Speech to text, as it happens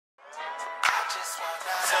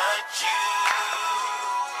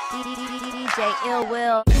DJ Ill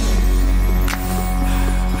Will.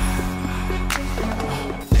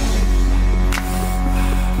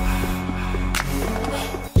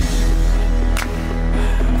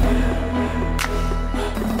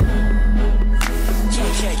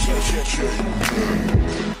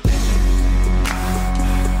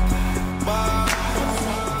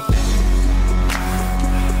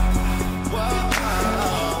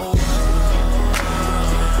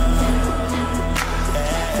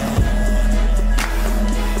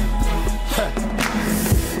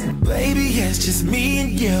 Baby, it's just me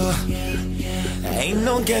and you. Ain't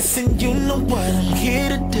no guessing, you know what I'm here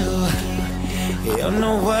to do. You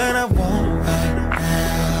know what I want right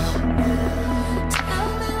now. Tell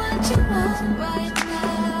me what you want right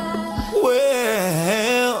now.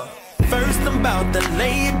 Well, first I'm about to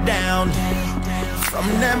lay it down. From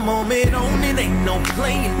that moment on, it ain't no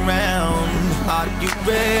playing around. Are you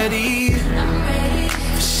ready? I'm ready.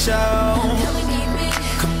 For sure. Tell me, need me.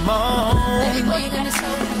 Come on. Baby boy, you gotta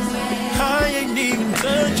slow it away. I ain't even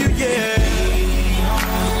touched you yet.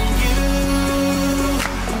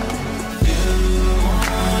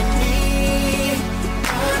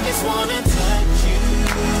 Wanna touch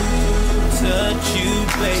you,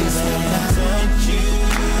 baby, touch you,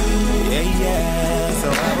 yeah, yeah. So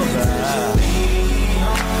I was like,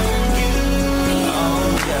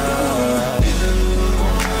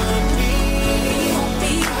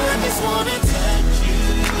 I just wanna touch you,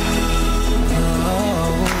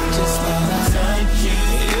 just wanna touch you.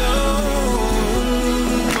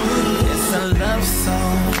 It's a love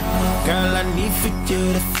song, girl. I need for you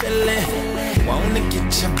to feel it. Wanna get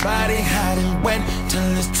your body hot and wet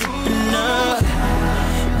till it's dripping up.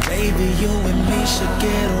 Baby, you and me should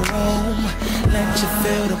get a room. Let you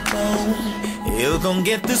feel the bone. You gon'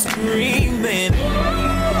 get the screaming.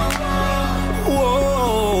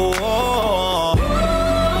 Whoa, whoa,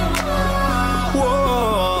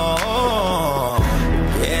 whoa.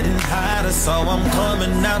 Getting hotter, so I'm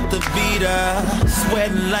coming out the beater.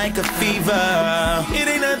 Sweating like a fever. It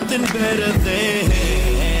ain't nothing better than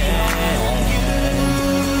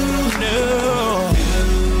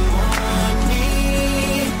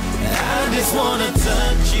I just wanna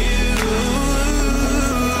touch you.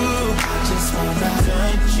 I just wanna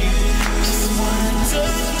touch you. Just wanna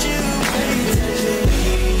touch you, baby.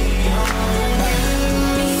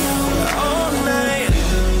 All night.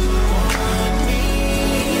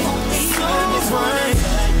 So I just wanna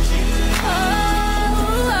touch you.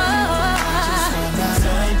 I just wanna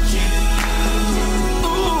touch you.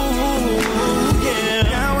 Ooh, yeah.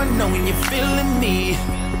 Now I know when you're feeling me.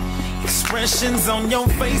 Expressions on your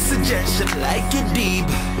face suggest you like it deep.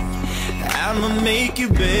 I'ma make you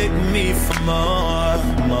beg me for more,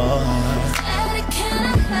 more. Daddy, can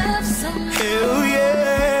I have some more? Hell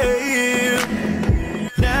yeah.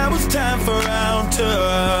 Now it's time for our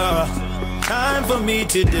tour. Time for me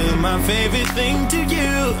to do my favorite thing to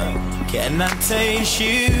you. Can I taste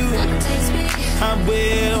you? Taste me. I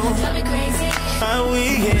will. Tell me crazy. I will.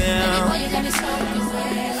 Baby boy, you gotta slow it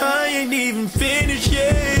away. I ain't even finished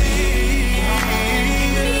yet.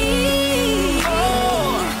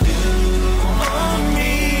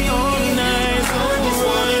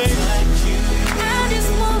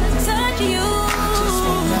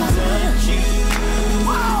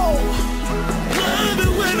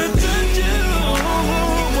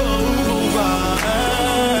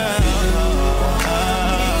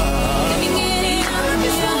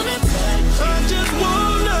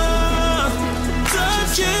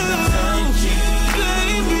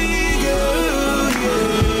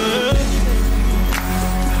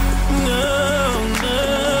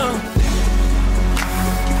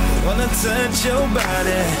 Touch your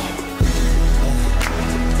body.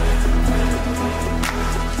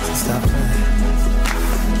 Stop playing.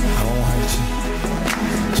 I won't hurt you.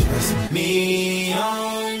 Trust me. Me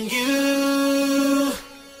on you.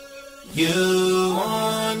 You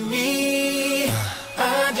on me. I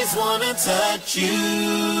just wanna touch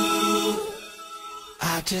you.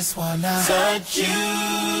 I just wanna touch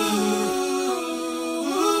you.